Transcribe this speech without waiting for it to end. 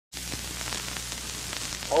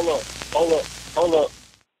Hold up.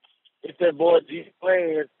 It's that boy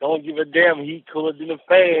G-Planz. Don't give a damn. He cooler than a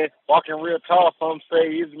fan. Walking real tall, some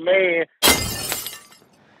say he's a man.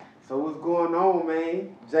 So what's going on,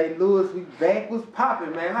 man? Jay Lewis, we back. What's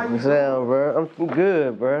poppin', man? How you What's down, bro? I'm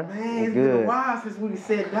good, bro. Man, it's been a while since we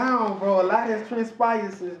sat down, bro. A lot has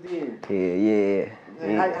transpired since then. Yeah.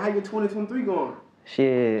 Man, how your 2023 going?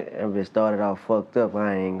 Shit, I've been started off fucked up.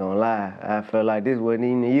 I ain't gonna lie. I felt like this wasn't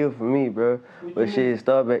even a year for me, bro. But shit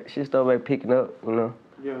start back picking up, you know.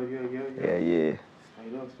 Yeah.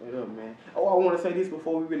 Straight up, man. Oh, I want to say this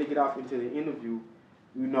before we really get off into the interview.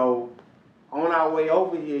 You know, on our way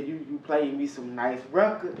over here, you played me some nice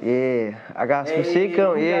records. Yeah, I got some shit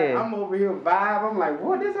coming. Yeah. I'm over here vibe. I'm like,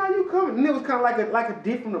 what? This how you coming? And it was kind of like a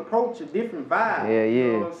different approach, a different vibe. Yeah.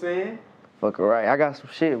 You know what I'm saying? Fucking right. I got some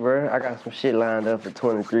shit, bro. I got some shit lined up for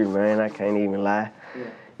 23, man. I can't even lie.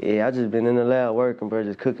 Yeah, I just been in the lab working, bro,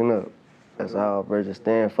 just cooking up. That's all, bro. Just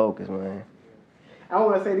staying focused, man. I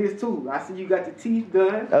want to say this too. I see you got the teeth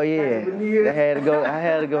done. Oh yeah, I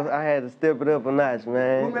had to step it up a notch,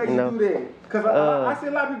 man. What makes you do that? Cause I see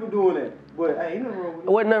a lot of people doing that, but hey, ain't nothing wrong with it.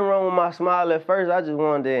 Wasn't nothing wrong with my smile at first. I just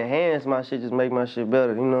wanted to enhance my shit, just make my shit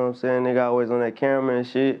better. You know what I'm saying? Nigga always on that camera and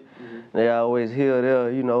shit. Mm-hmm. They always here,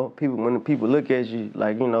 there. You know, when the people look at you,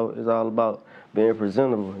 like, you know, it's all about being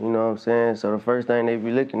presentable. You know what I'm saying? So the first thing they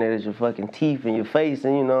be looking at is your fucking teeth and your face,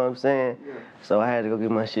 and you know what I'm saying? Yeah. So I had to go get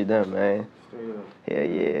my shit done, man.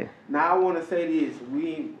 Yeah. Now I want to say this.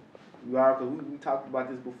 We talked about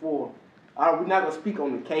this before. We're not gonna speak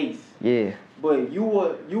on the case. Yeah. But you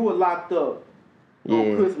were locked up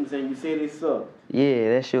on Christmas and you said it sucked.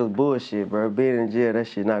 Yeah, that shit was bullshit, bro. Being in jail, that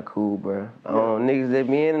shit not cool, bro. Niggas that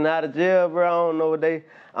be in and out of jail, bro.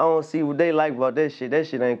 I don't see what they like about that shit. That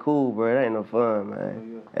shit ain't cool, bro. It ain't no fun,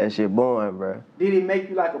 man. That shit boring, bro. Did it make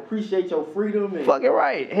you like appreciate your freedom? Fucking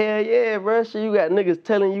right. Hell yeah, bro. Shit, you got niggas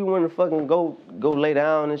telling you when to fucking go lay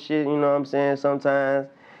down and shit, you know what I'm saying? Sometimes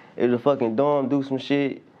if the fucking dorm do some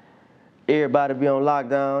shit, everybody be on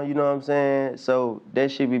lockdown, you know what I'm saying? So that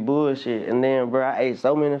shit be bullshit. And then, bro, I ate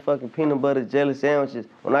so many fucking peanut butter jelly sandwiches.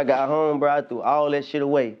 When I got home, bro, I threw all that shit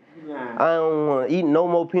away. Nah. I don't want to eat no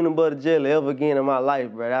more peanut butter jelly ever again in my life,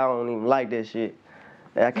 bro. I don't even like that shit.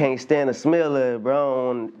 I can't stand the smell of it, bro. I don't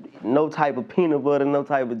want no type of peanut butter, no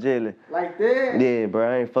type of jelly. Like that? Yeah, bro,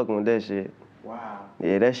 I ain't fucking with that shit. Wow.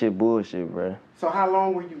 Yeah, that shit bullshit, bro. So how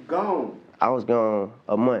long were you gone? I was gone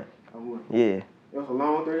a month. A month? Yeah. It was a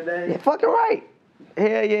long 30 days? Yeah, fucking right.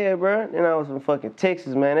 Hell yeah, bro. Then I was from fucking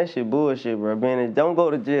Texas, man. That shit bullshit, bro. Man, don't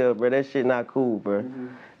go to jail, bro. That shit not cool, bro. Mm-hmm.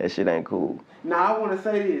 That shit ain't cool. Now, I want to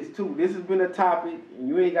say this, too. This has been a topic, and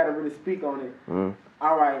you ain't got to really speak on it. Mm-hmm.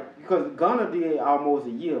 All right, because Gunna did almost a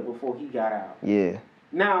year before he got out. Yeah.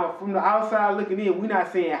 Now, from the outside looking in, we're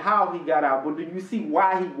not saying how he got out, but do you see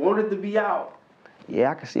why he wanted to be out? Yeah,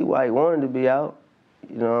 I can see why he wanted to be out.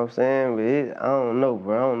 You know what I'm saying? But I don't know,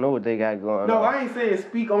 bro. I don't know what they got going on. No, I ain't saying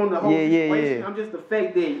speak on the whole situation. Yeah. I'm just the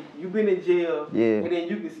fact that you've been in jail, and then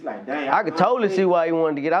you can see like, damn. I could totally see why he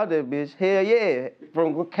wanted to get out that bitch. Hell yeah.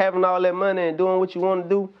 From having all that money and doing what you want to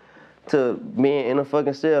do to being in a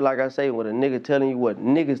fucking cell, like I say, with a nigga telling you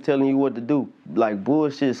niggas telling you what to do. Like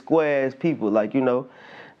bullshit, square ass people, like, you know,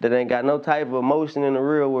 that ain't got no type of emotion in the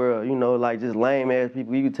real world, you know, like just lame ass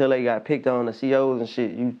people. You can tell they got picked on the COs and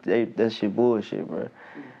shit. That shit bullshit, bro.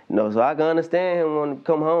 You know, so I can understand him wanting to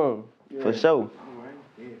come home, for sure.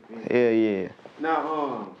 Right. Hell yeah.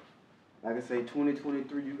 Now, like I say,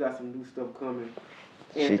 2023, you got some new stuff coming.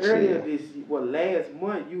 And earlier last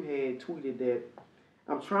month, you had tweeted that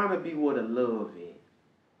I'm trying to be where the love is.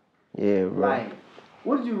 Yeah, bro. Like,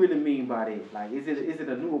 what did you really mean by that? Like, is it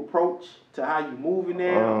a new approach to how you moving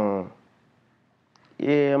now?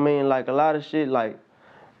 Yeah, I mean, like a lot of shit, like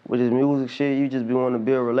with this music shit, you just be wanting to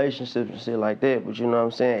build relationships and shit like that. But you know what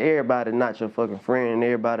I'm saying? Everybody not your fucking friend, and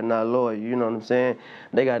everybody not loyal. You know what I'm saying?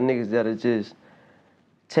 They got niggas that'll just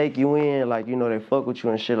take you in, like, you know, they fuck with you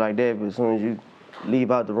and shit like that. But as soon as you leave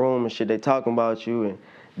out the room and shit, they talking about you and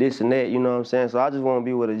this and that. You know what I'm saying? So I just want to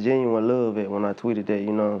be with a genuine love at when I tweeted that.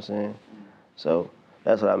 You know what I'm saying? So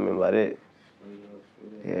that's what I mean by that.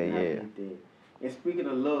 Yeah. And speaking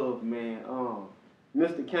of love, man,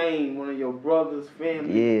 Mista Cain, one of your brothers,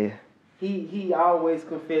 family. Yeah. He always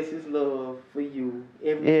confess his love for you.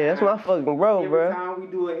 That's my fucking bro, bro. Every time we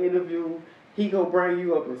do an interview, he gonna bring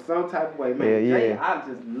you up in some type of way, man. Jay, I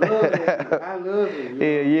just love it. I love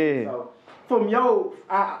it. Yeah. So from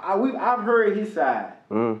I've heard his side.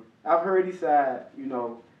 I've heard his side. You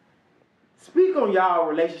know, speak on y'all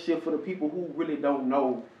relationship for the people who really don't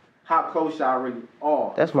know how close y'all really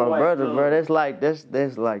are. That's my brother, bro. That's like this.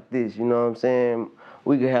 You know what I'm saying?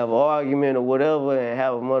 We could have an argument or whatever and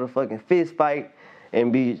have a motherfucking fist fight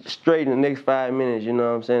and be straight in the next 5 minutes, you know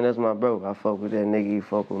what I'm saying? That's my bro. I fuck with that nigga, he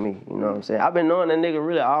fuck with me, you know what I'm saying? I've been knowing that nigga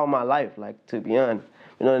really all my life, like, to be honest.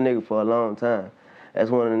 Been knowing that nigga for a long time. That's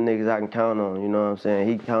one of the niggas I can count on, you know what I'm saying?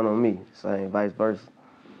 He can count on me, same, vice versa.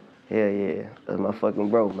 Hell yeah, that's my fucking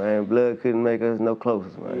bro, man. Blood couldn't make us no closer,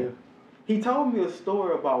 man. Yeah. He told me a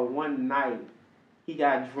story about one night he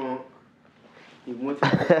got drunk. He went to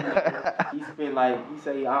the casino. He spent like, he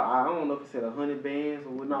say, I don't know if he said 100 bands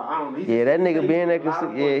or whatnot. I don't know. Yeah, that nigga be in that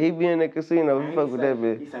casino. Yeah, he be in that casino. Man, He fuck with that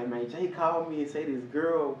bitch. He say, man, Jay called me and say this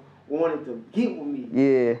girl wanted to get with me.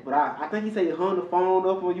 Yeah. But I think he said he hung the phone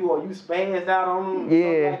up on you or you spazzed out on him or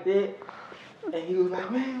Yeah. something like that. And he was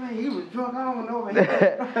like, man, he was drunk. I don't know,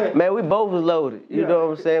 man. Man, we both was loaded. You Yeah. know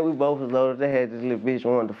what I'm saying? We both was loaded. They had this little bitch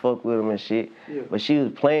wanted to fuck with him and shit. Yeah. But she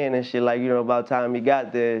was playing and shit, like, you know, about the time he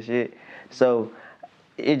got there and shit. So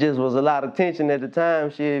it just was a lot of tension at the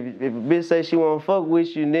time. Shit, if a bitch say she wanna fuck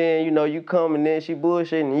with you, then, you know, you come and then she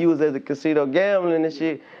bullshitting and you was at the casino gambling and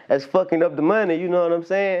shit, that's fucking up the money, you know what I'm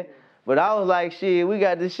saying? But I was like, shit, we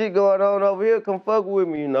got this shit going on over here, come fuck with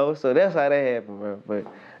me, you know? So that's how that happened, bro. But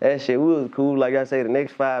that shit, we was cool. Like I say, the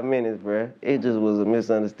next 5 minutes, bro, it just was a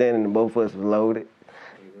misunderstanding and both of us was loaded.